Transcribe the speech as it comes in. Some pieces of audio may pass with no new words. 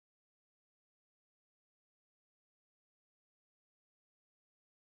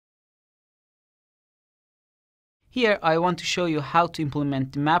Here I want to show you how to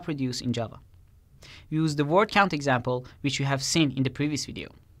implement the MapReduce in Java. We use the word count example which you have seen in the previous video.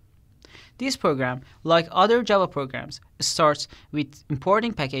 This program, like other Java programs, starts with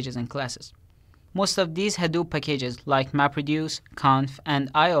importing packages and classes. Most of these Hadoop packages like MapReduce, Conf, and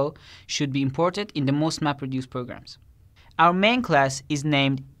IO should be imported in the most MapReduce programs. Our main class is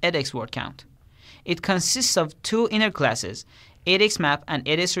named edxWordCount. It consists of two inner classes, edxMap and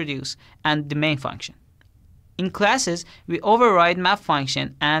edxReduce, and the main function. In classes, we override map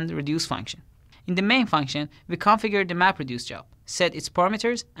function and reduce function. In the main function, we configure the MapReduce job, set its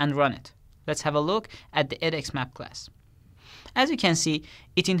parameters, and run it. Let's have a look at the edxMap class. As you can see,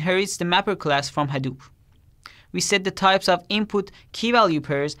 it inherits the mapper class from Hadoop. We set the types of input key value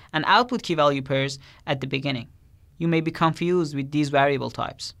pairs and output key value pairs at the beginning. You may be confused with these variable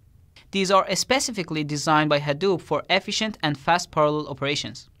types. These are specifically designed by Hadoop for efficient and fast parallel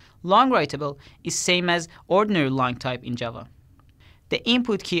operations. Long writable is same as ordinary line type in Java. The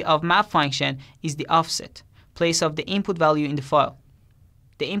input key of map function is the offset, place of the input value in the file.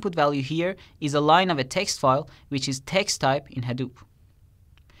 The input value here is a line of a text file, which is text type in Hadoop.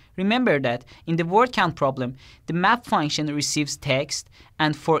 Remember that in the word count problem, the map function receives text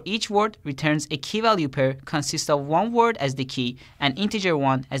and for each word returns a key value pair consists of one word as the key and integer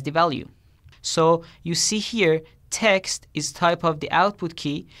 1 as the value. So you see here text is type of the output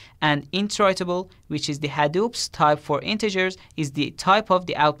key and int_writable, which is the Hadoop's type for integers, is the type of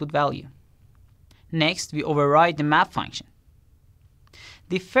the output value. Next, we override the map function.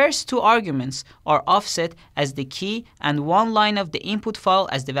 The first two arguments are offset as the key and one line of the input file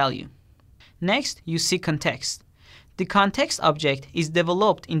as the value. Next, you see context. The context object is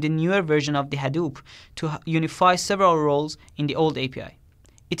developed in the newer version of the Hadoop to unify several roles in the old API.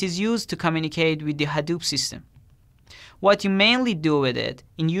 It is used to communicate with the Hadoop system. What you mainly do with it,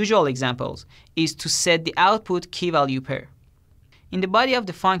 in usual examples, is to set the output key value pair. In the body of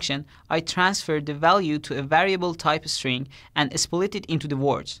the function, I transfer the value to a variable type string and split it into the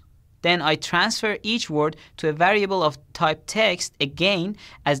words. Then I transfer each word to a variable of type text again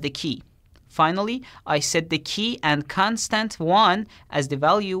as the key. Finally, I set the key and constant 1 as the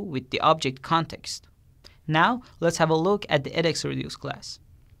value with the object context. Now, let's have a look at the edxReduce class.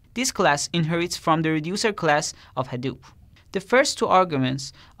 This class inherits from the reducer class of Hadoop. The first two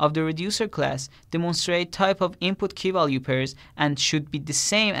arguments of the reducer class demonstrate type of input key value pairs and should be the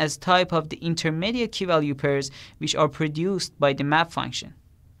same as type of the intermediate key value pairs which are produced by the map function.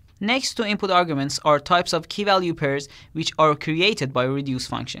 Next two input arguments are types of key value pairs which are created by reduce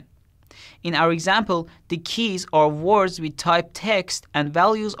function. In our example, the keys are words with type text and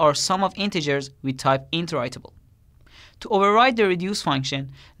values are sum of integers with type int_writable. To override the reduce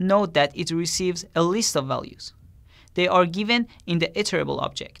function, note that it receives a list of values. They are given in the iterable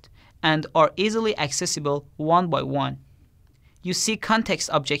object and are easily accessible one by one. You see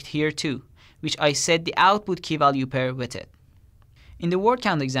context object here too, which I set the output key value pair with it. In the word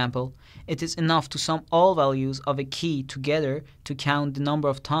count example, it is enough to sum all values of a key together to count the number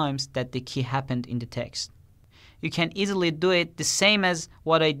of times that the key happened in the text. You can easily do it the same as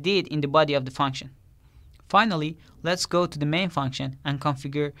what I did in the body of the function. Finally, let's go to the main function and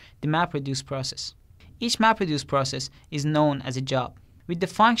configure the MapReduce process. Each MapReduce process is known as a job. With the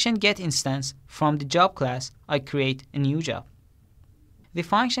function getInstance from the job class, I create a new job. The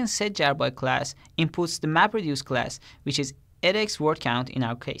function setJarBy class inputs the MapReduce class, which is edxWordCount in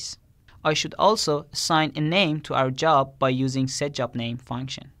our case. I should also assign a name to our job by using setJobName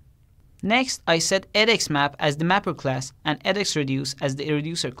function. Next, I set edxMap as the mapper class and edxReduce as the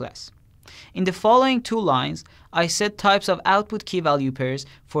reducer class. In the following two lines, I set types of output key value pairs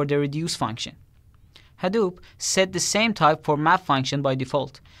for the reduce function. Hadoop set the same type for map function by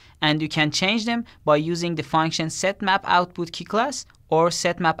default, and you can change them by using the function setMapOutputKey class or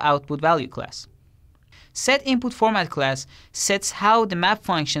setMapOutputValue class. setInputFormat class sets how the map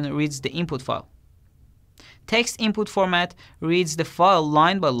function reads the input file. TextInputFormat reads the file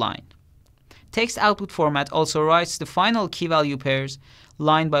line by line. TextOutputFormat also writes the final key value pairs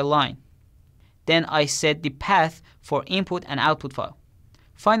line by line. Then I set the path for input and output file.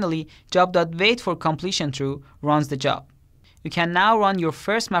 Finally, job.wait for completion true runs the job. You can now run your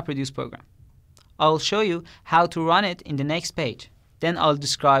first MapReduce program. I will show you how to run it in the next page. Then I'll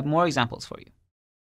describe more examples for you.